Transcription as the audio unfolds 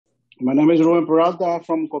My name is Ruben Peralta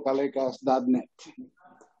from cocalecas.net.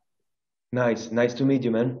 Nice to meet you,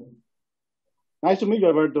 man. Nice to meet you,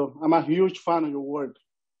 Alberto. I'm a huge fan of your work.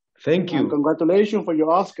 Thank you. And congratulations for your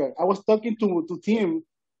Oscar. I was talking to Tim,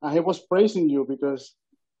 and he was praising you because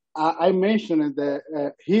I mentioned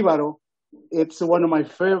that Jíbaro, it's one of my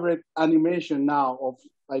favorite animation now of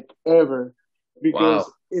like ever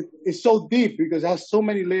because it's so deep because it has so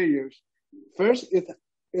many layers. First,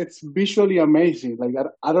 it's visually amazing. Like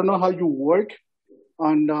I don't know how you work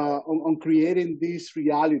on creating this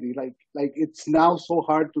reality. Like it's now so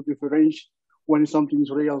hard to differentiate when something's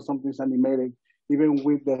real, something's animated, even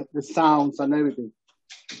with the sounds and everything.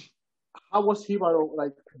 How was Jíbaro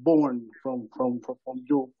like born from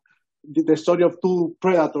you? The story of two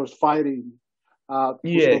predators fighting to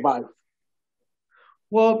survive.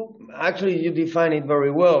 Well, actually, you define it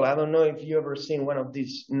very well. I don't know if you ever seen one of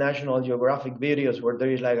these National Geographic videos where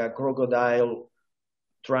there is like a crocodile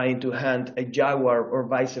trying to hunt a jaguar or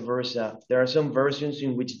vice versa. There are some versions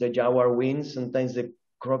in which the jaguar wins. Sometimes the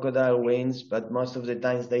crocodile wins, but most of the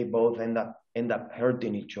times they both end up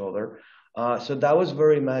hurting each other. So that was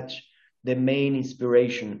very much the main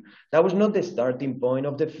inspiration. That was not the starting point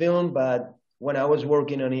of the film, but when I was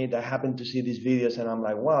working on it, I happened to see these videos and I'm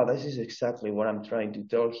like, wow, this is exactly what I'm trying to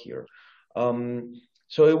tell here.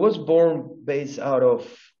 So it was born based out of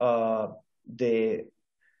the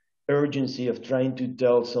urgency of trying to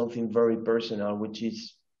tell something very personal, which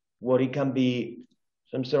is what it can be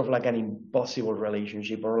some sort of like an impossible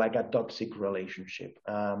relationship or like a toxic relationship,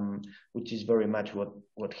 which is very much what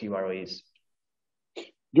Jíbaro is.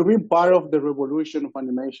 You've been part of the revolution of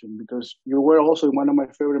animation because you were also in one of my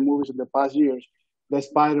favorite movies of the past years, the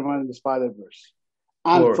Spider-Man and the Spider-Verse.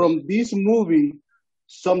 And from this movie,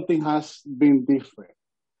 something has been different.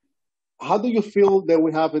 How do you feel that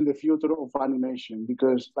we have in the future of animation?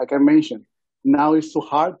 Because like I mentioned, now it's so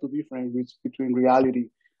hard to differentiate between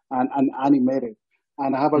reality and animated.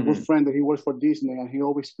 And I have a good friend that he works for Disney and he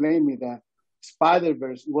always explained me that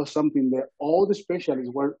Spider-Verse was something that all the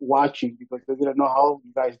specialists were watching because they didn't know how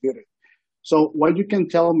you guys did it. So what you can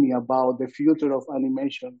tell me about the future of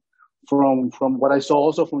animation from what I saw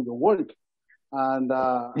also from your work and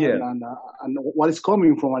what is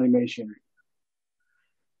coming from animation?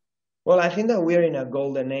 Well, I think that we're in a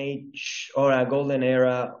golden age or a golden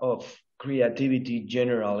era of creativity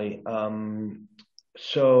generally.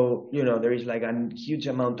 So, there is like a huge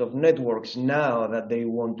amount of networks now that they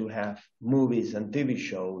want to have movies and TV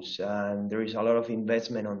shows, and there is a lot of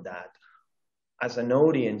investment on that. As an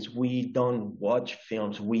audience, we don't watch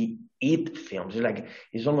films, we eat films.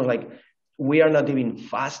 It's almost like we are not even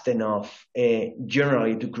fast enough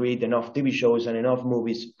generally to create enough TV shows and enough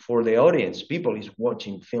movies for the audience. People is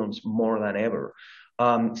watching films more than ever.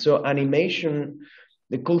 So animation,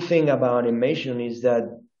 the cool thing about animation is that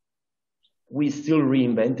we're still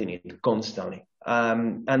reinventing it constantly.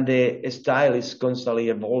 And the style is constantly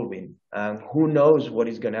evolving. Who knows what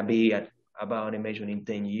is going to be about animation in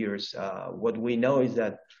 10 years? What we know is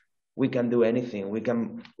that we can do anything. We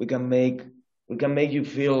can make you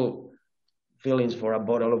feel feelings for a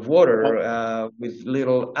bottle of water with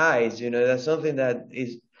little eyes. That's something that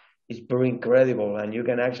is pretty incredible. And you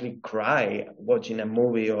can actually cry watching a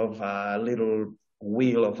movie of a little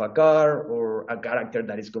wheel of a car or a character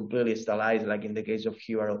that is completely stylized, like in the case of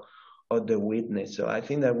Jíbaro or The Witness. So I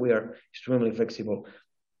think that we are extremely flexible.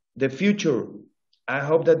 The future, I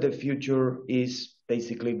hope that the future is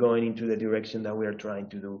basically going into the direction that we are trying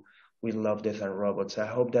to do with Love, Death and Robots. I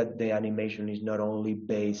hope that the animation is not only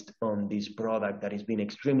based on this product that has been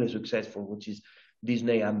extremely successful, which is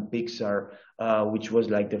Disney and Pixar, which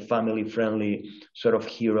was like the family-friendly sort of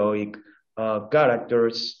heroic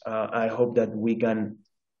characters. I hope that we can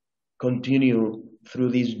continue through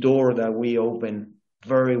this door that we open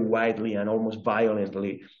very widely and almost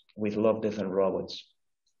violently with Love, Death and Robots.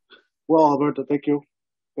 Well, Alberto, thank you,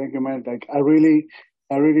 man. Like I really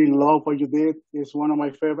love what you did. It's one of my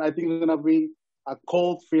favorite. I think it's gonna be a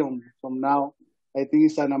cult film from now. I think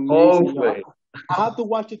it's an amazing. I had to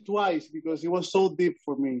watch it twice because it was so deep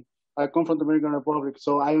for me. I come from the Dominican Republic,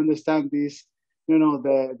 so I understand this.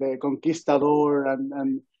 The conquistador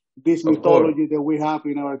and this mythology that we have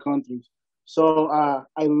in our countries. So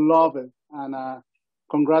I love it. And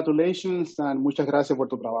congratulations and muchas gracias por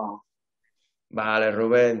tu trabajo. Vale,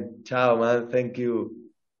 Rubén. Chao, man. Thank you.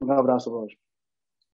 Un abrazo, brother.